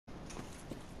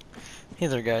Hey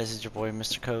there guys, it's your boy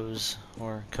Mr. Coz,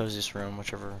 or Coziest Room,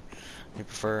 whichever you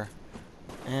prefer.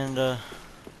 And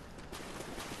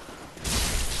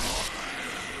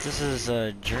this is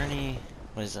Journey,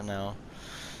 what is it now?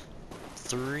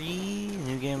 3?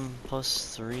 New game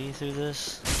plus 3 through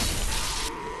this.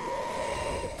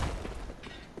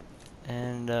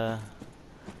 And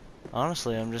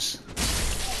honestly, I'm just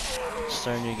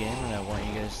starting a new game and I want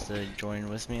you guys to join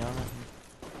with me on it.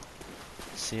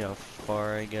 See how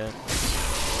far I get.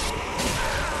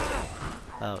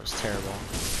 That was terrible.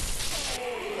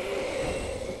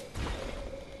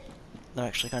 I'm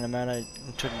actually kind of mad I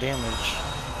took damage.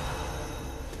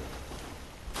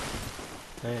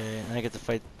 Hey, and I get to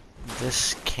fight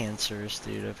this cancerous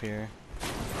dude up here.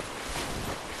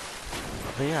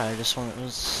 But yeah, I just want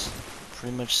to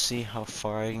pretty much see how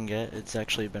far I can get. It's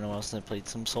actually been a while since I played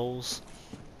some Souls.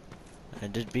 I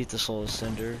did beat the Soul of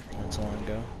Cinder not so long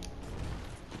ago.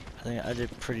 I think I did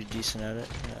pretty decent at it.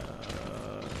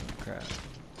 Crap.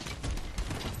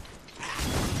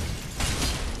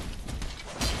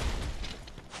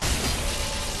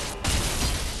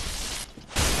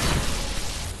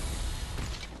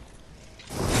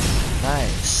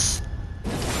 Nice.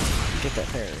 Get that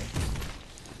parry.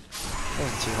 That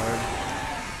wasn't too hard.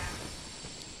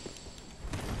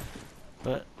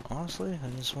 But honestly, I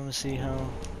just want to see how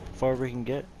far we can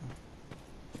get.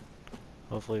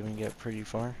 Hopefully we can get pretty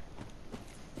far.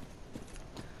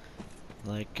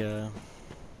 Like, well,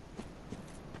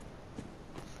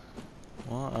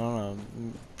 I don't know.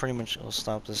 Pretty much I'll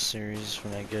stop this series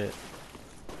when I get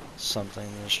something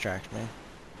to distract me.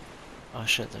 Oh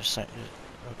shit, there's oh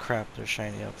crap, they're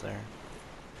shiny up there.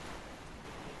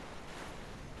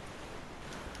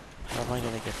 How am I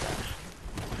gonna get that?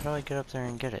 How do I get up there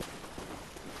and get it?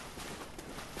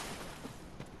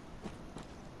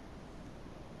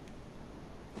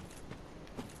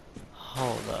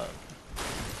 Hold up.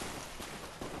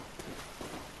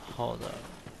 Hold up.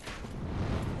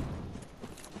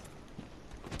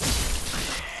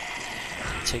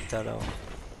 Take that out.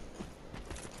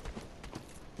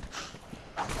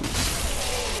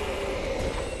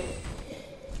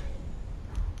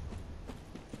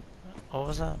 What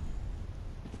was that?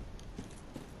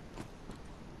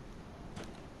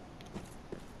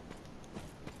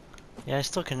 Yeah, I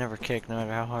still can never kick no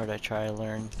matter how hard I try to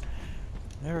learn.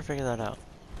 Never figure that out.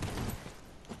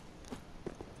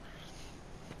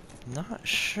 Not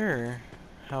sure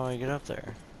how I get up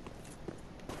there.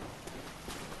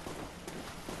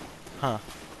 Huh.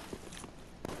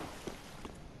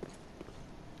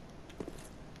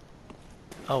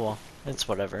 Oh well, it's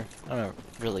whatever. I don't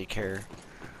really care.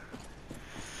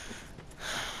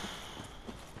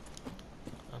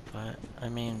 But, I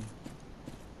mean,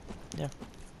 yeah.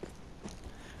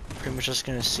 Pretty much just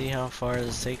gonna see how far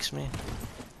this takes me.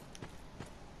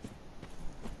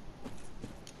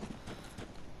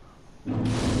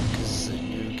 Because it's a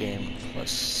new game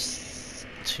plus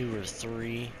 2 or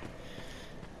 3.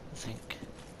 I think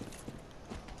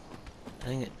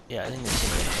yeah, I think it's new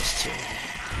game plus 2.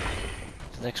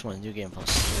 The next one, new game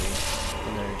plus 3.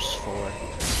 And there's 4.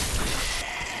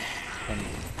 I'm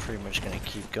pretty much gonna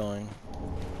keep going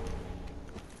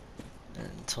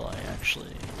until I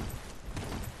actually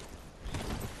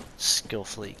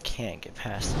skillfully can't get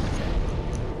past it again.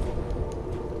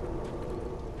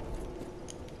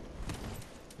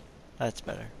 That's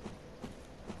better.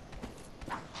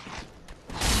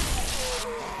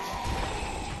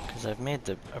 Because I've made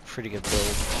a pretty good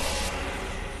build.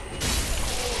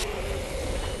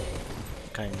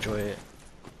 I enjoy it.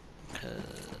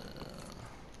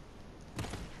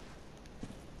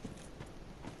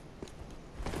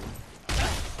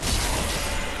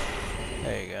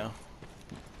 There you go.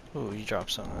 Ooh, you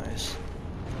dropped something nice.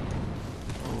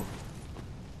 Ooh.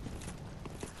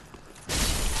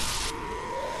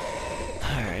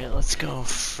 Alright, let's go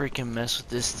freaking mess with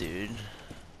this dude.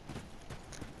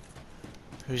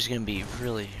 Who's gonna be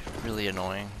really, really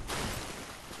annoying.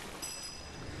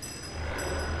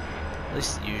 At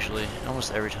least usually.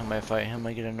 Almost every time I fight him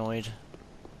I get annoyed.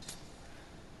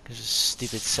 Because his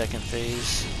stupid second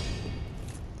phase.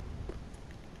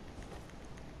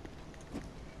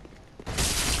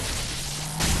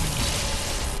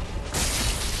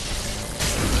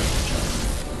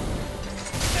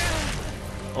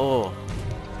 Oh.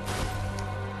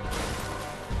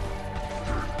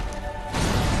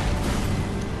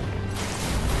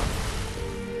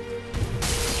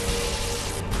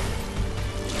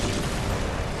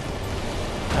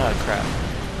 Oh crap.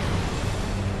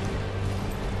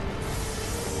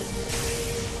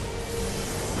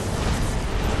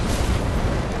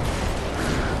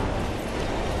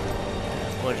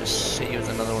 We'll just hit you with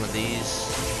another one of these.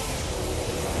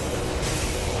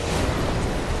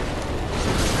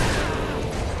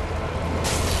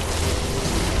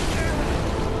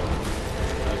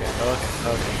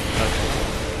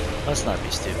 Let's not be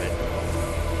stupid.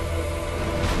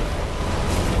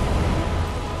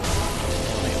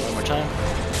 Wait, one more time.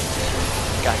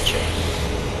 Gotcha.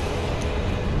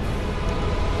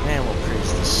 And we'll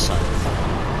praise the sun.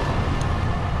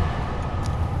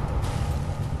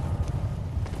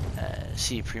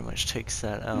 He pretty much takes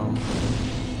that out.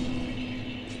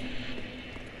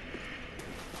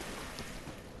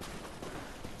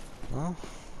 Well,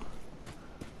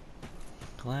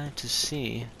 glad to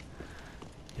see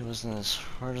it wasn't as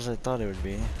hard as I thought it would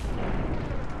be.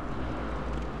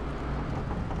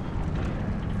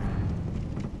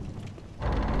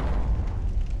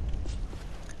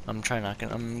 I'm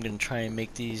gonna try and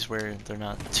make these where they're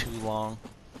not too long.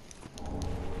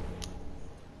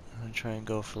 I'm gonna try and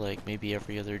go for like maybe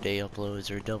every other day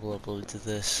uploads or double uploads of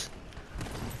this.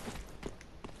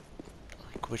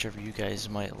 Like whichever you guys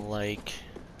might like.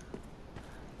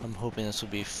 I'm hoping this will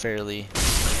be fairly...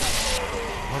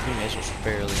 I'm hoping you guys will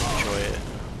fairly enjoy it.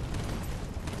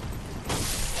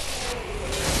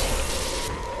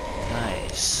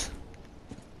 Nice.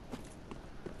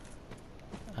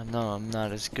 I know I'm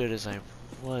not as good as I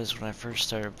was when I first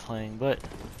started playing, but...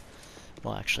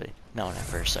 Well, actually, not when I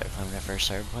first started playing. When I first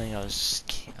started playing, I was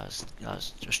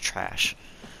just trash.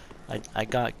 I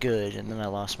got good, and then I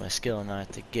lost my skill, and now I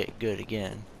have to get good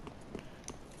again.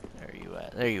 There you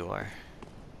at? There you are.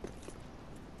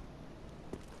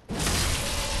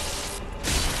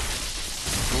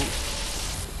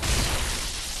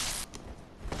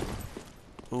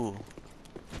 Ooh.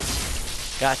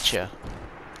 Gotcha.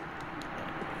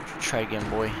 Try again,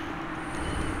 boy.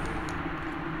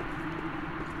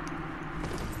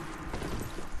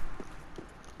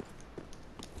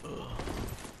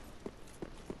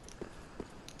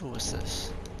 What's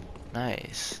this?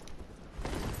 Nice.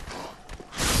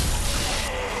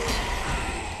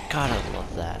 God, I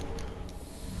love that.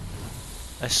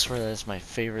 I swear that is my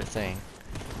favorite thing.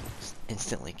 Just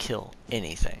instantly kill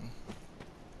anything.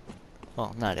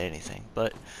 Well, not anything,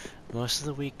 but most of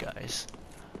the weak guys.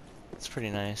 It's pretty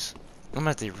nice. I'm gonna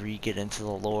have to re-get into the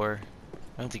lore.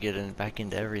 I have to get back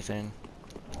into everything.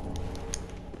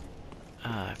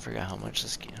 I forgot how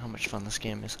much fun this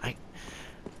game is.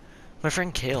 My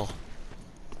friend Kale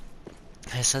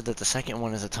has said that the second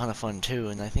one is a ton of fun too,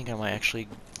 and I think I might actually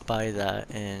buy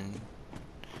that and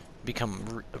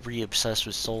become re-obsessed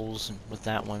with Souls and with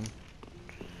that one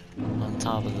on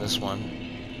top of this one.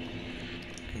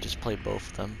 And just play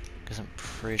both of them, because I'm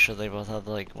pretty sure they both have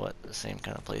like the same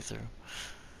kind of playthrough.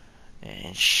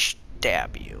 And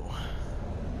stab you.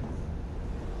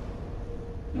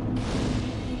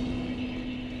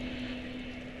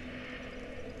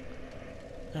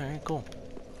 Alright, cool.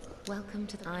 Welcome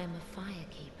to I am a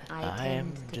firekeeper. I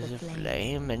am to the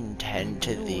flame and tend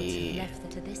to thee.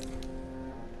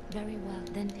 Very well,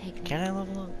 then take. Can I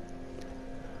level up?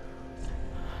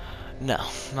 No,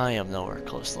 I am nowhere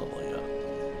close to leveling up.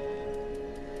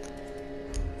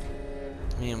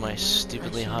 Me and my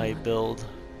stupidly high build.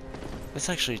 It's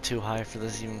actually too high for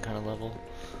this even kind of level.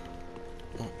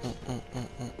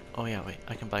 Oh yeah, wait,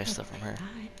 I can buy stuff from her.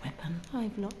 Weapon,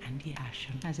 I've not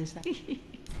anti-ashen, as is that.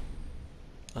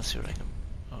 Let's see what I can.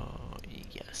 Oh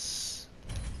yes.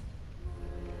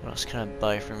 What else can I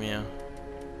buy from you?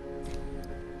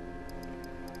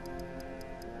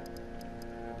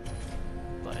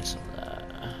 Buy some of that.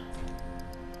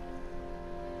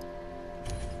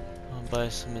 I'll buy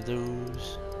some of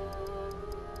those.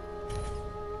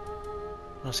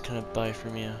 What else can I buy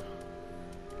from you?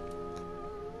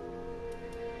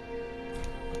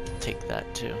 Take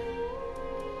that too.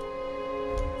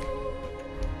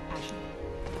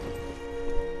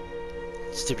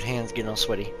 Stupid hands getting all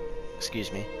sweaty.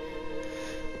 Excuse me.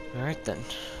 Alright then.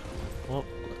 Well,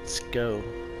 let's go.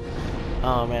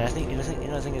 Oh man, I think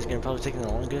is gonna probably take the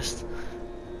longest.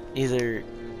 Either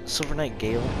Silver Knight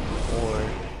Gale or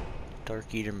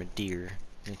Dark Eater Madeir.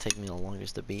 It's gonna take me the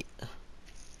longest to beat.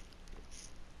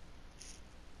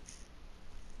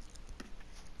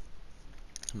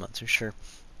 I'm not too sure.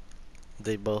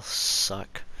 They both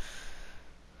suck.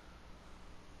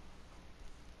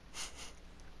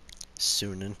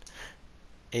 Sunan.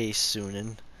 A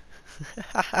Sunan.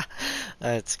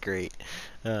 That's great.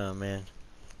 Oh man.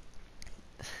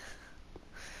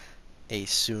 A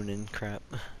Sunan crap.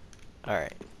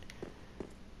 Alright.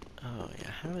 Oh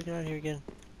yeah, how do I get out of here again?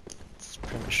 It's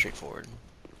pretty much straightforward.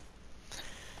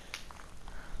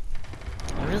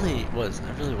 I really was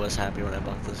happy when I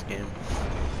bought this game.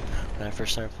 When I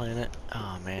first started playing it.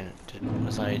 Oh man,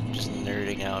 was I just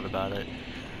nerding out about it.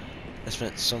 I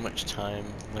spent so much time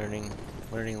learning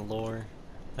lore.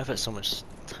 I put so much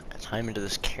time into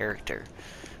this character.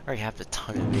 I already have a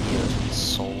ton of videos with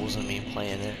Souls and me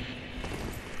playing it.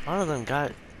 A lot of them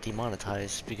got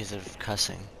demonetized because of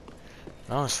cussing.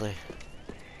 Honestly,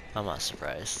 I'm not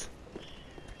surprised.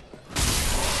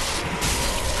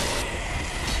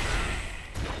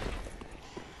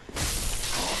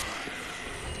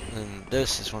 And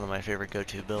this is one of my favorite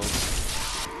go-to builds.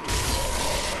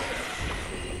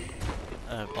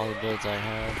 All the builds I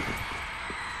have.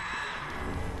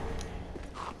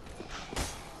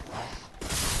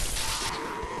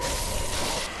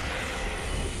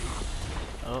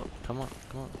 Oh, come on,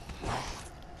 come on.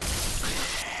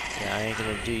 Yeah, I ain't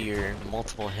gonna do your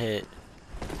multiple hit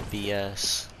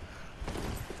BS.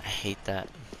 I hate that.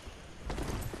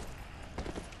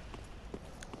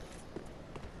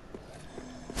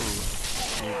 Ooh,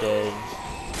 you dead.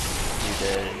 You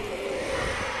dead.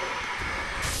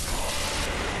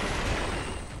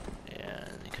 Yeah,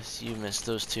 because you missed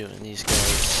those two and these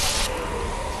guys.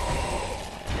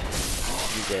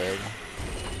 You dead.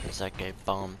 There's that guy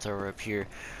bomb thrower up here.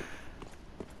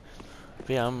 But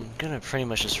yeah, I'm gonna pretty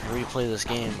much just replay this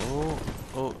game. Oh,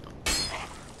 oh.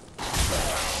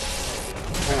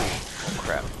 Oh,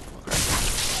 crap. Oh, crap.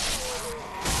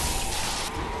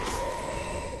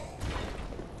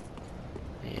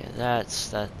 Yeah, that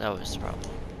was the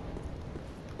problem.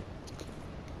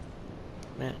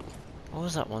 Man, what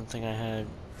was that one thing I had?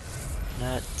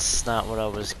 That's not what I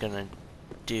was gonna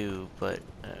do, but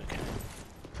okay.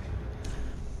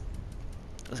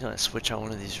 I was gonna switch out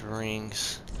one of these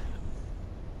rings.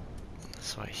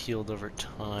 So I healed over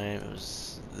time. It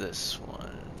was this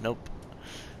one. Nope.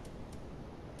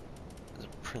 It was a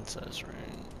princess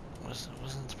ring.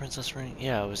 Wasn't the princess ring?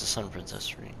 Yeah, it was the sun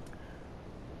princess ring.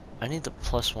 I need the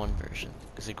 +1 version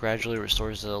because it gradually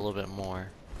restores it a little bit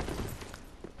more.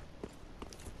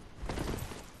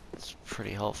 It's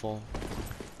pretty helpful.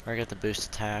 Or I got the boost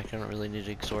attack. I don't really need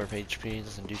to absorb HP. It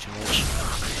doesn't do too much.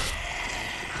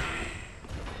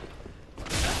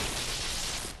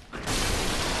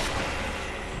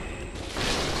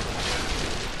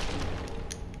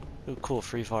 Ooh, cool,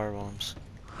 free fire bombs.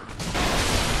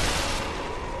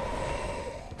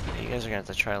 You guys are gonna have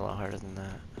to try a lot harder than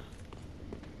that.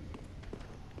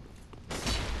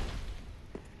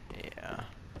 Yeah.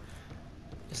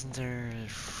 Isn't there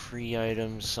free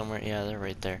items somewhere? Yeah, they're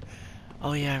right there.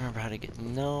 Oh yeah, I remember how to get...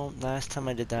 No, last time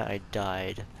I did that, I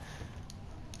died.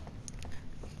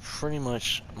 Pretty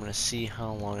much, I'm gonna see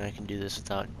how long I can do this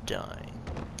without dying.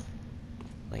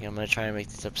 Like, I'm gonna try and make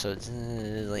these episodes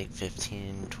like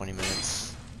 15, 20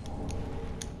 minutes.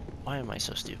 Why am I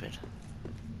so stupid?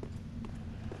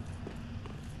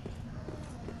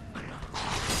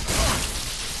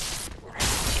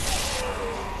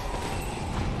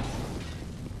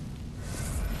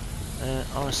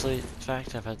 Honestly, the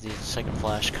fact I've had the second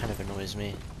flash kind of annoys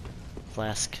me.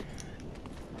 Flask.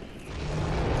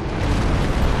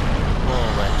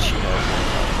 We'll let you know.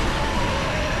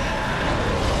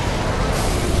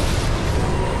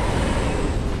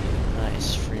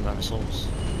 Nice, free amount of souls.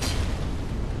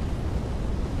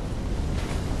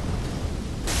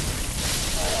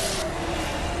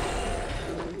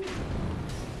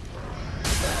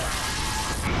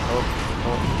 Oh,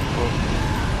 oh, oh.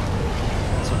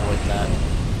 Let's avoid that.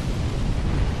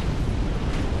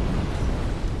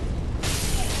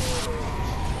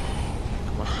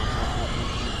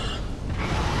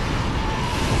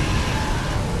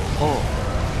 Oh!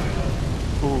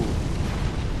 Ooh.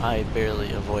 I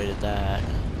barely avoided that.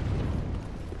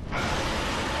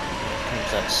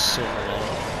 Comes that silver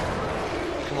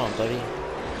knight. Come on, buddy.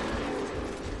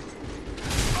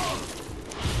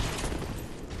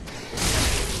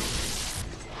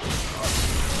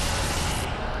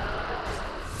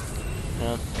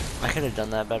 I could have done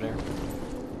that better.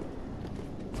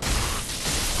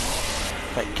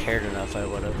 If I cared enough, I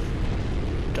would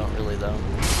have. Don't really, though.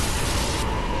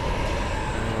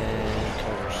 And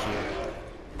come over here.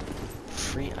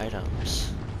 Free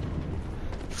items.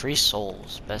 Free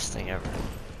souls. Best thing ever.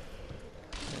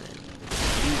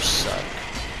 You suck.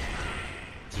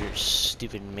 Your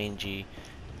stupid mangy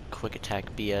quick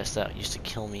attack BS that used to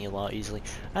kill me a lot easily.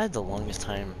 I had the longest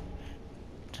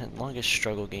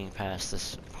struggle getting past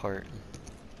this part.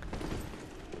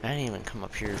 I didn't even come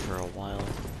up here for a while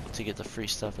to get the free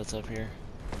stuff that's up here.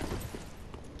 I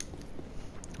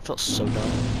felt so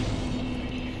dumb.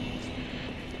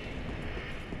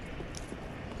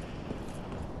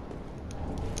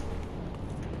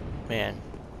 Man.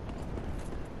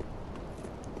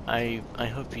 I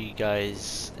hope you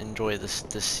guys enjoy this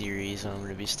series I'm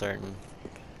gonna be starting.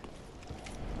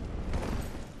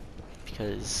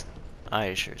 Because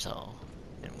I sure as hell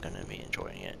am gonna be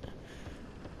enjoying it.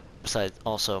 Besides,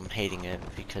 also I'm hating it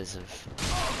because of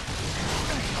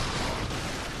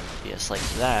BS like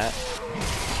that.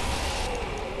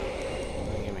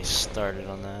 Don't get me started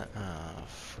on that. Oh,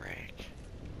 frick.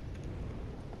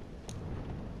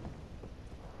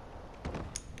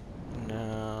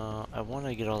 No, I want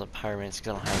to get all the pyramids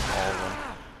because I don't have all of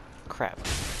them. Crap.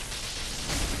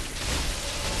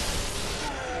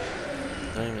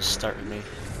 Don't even start with me.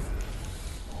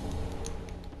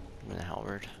 Give me the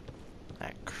halberd.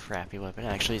 That crappy weapon.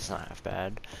 Actually, it's not half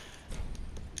bad.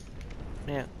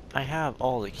 Man, I have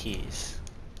all the keys.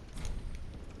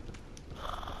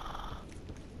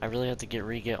 I really have to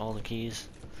re-get all the keys.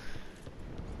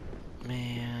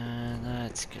 Man,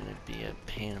 that's gonna be a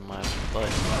pain in my butt.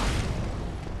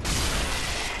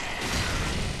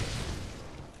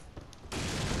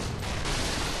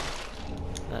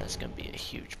 That is gonna be a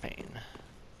huge pain.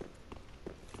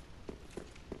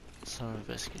 Son of a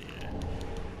biscuit eater.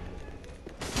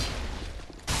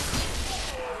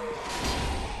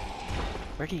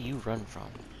 Where do you run from?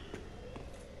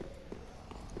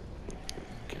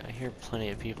 Okay, I hear plenty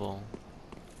of people.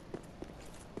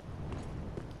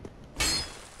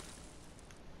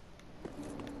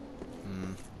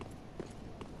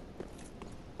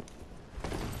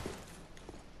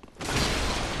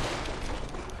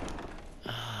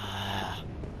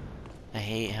 I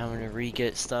hate having to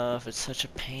re-get stuff. It's such a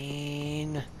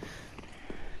pain.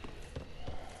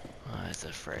 Oh, it's a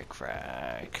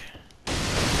frack.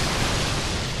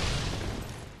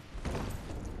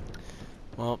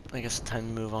 Well, I guess it's time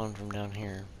to move on from down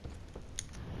here.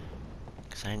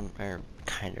 Because I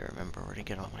kind of remember where to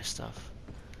get all my stuff.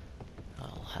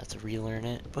 I'll have to relearn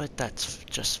it, but that's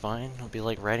just fine. It'll be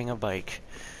like riding a bike.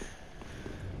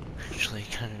 Actually,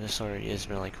 kind of this already has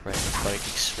been like riding a bike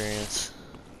experience.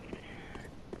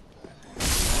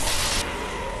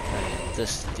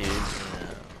 This dude.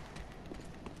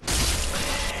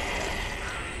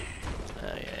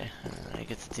 Oh yeah, and then I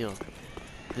get to deal with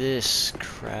this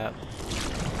crap.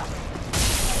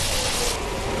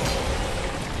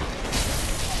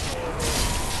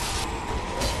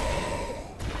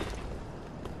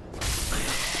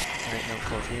 Alright, no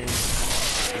curfew.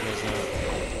 You guys know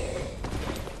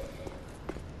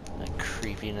that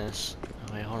creepiness.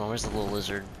 Oh wait, hold on, where's the little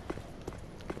lizard?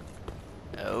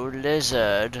 Oh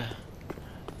lizard.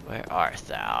 Where art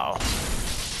thou?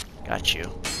 Got you.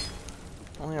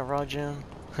 Only a raw gem?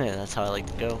 Yeah, that's how I like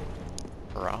to go.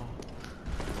 Raw.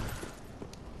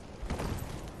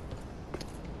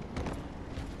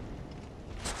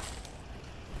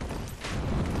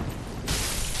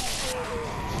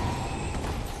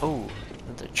 Oh, I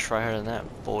have to try harder than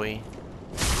that, boy.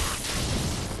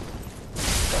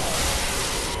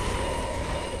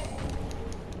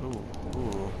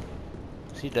 Ooh.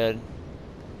 Is he dead?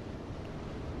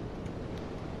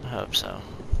 I hope so.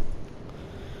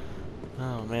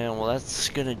 Oh man, well that's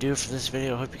gonna do it for this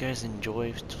video. I hope you guys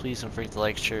enjoy. Please don't forget to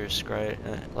like, share, subscribe,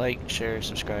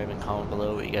 and comment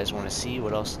below what you guys want to see.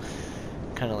 What else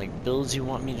kind of like builds you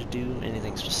want me to do?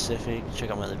 Anything specific? Check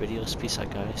out my other videos. Peace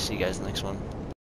out, guys. See you guys in the next one.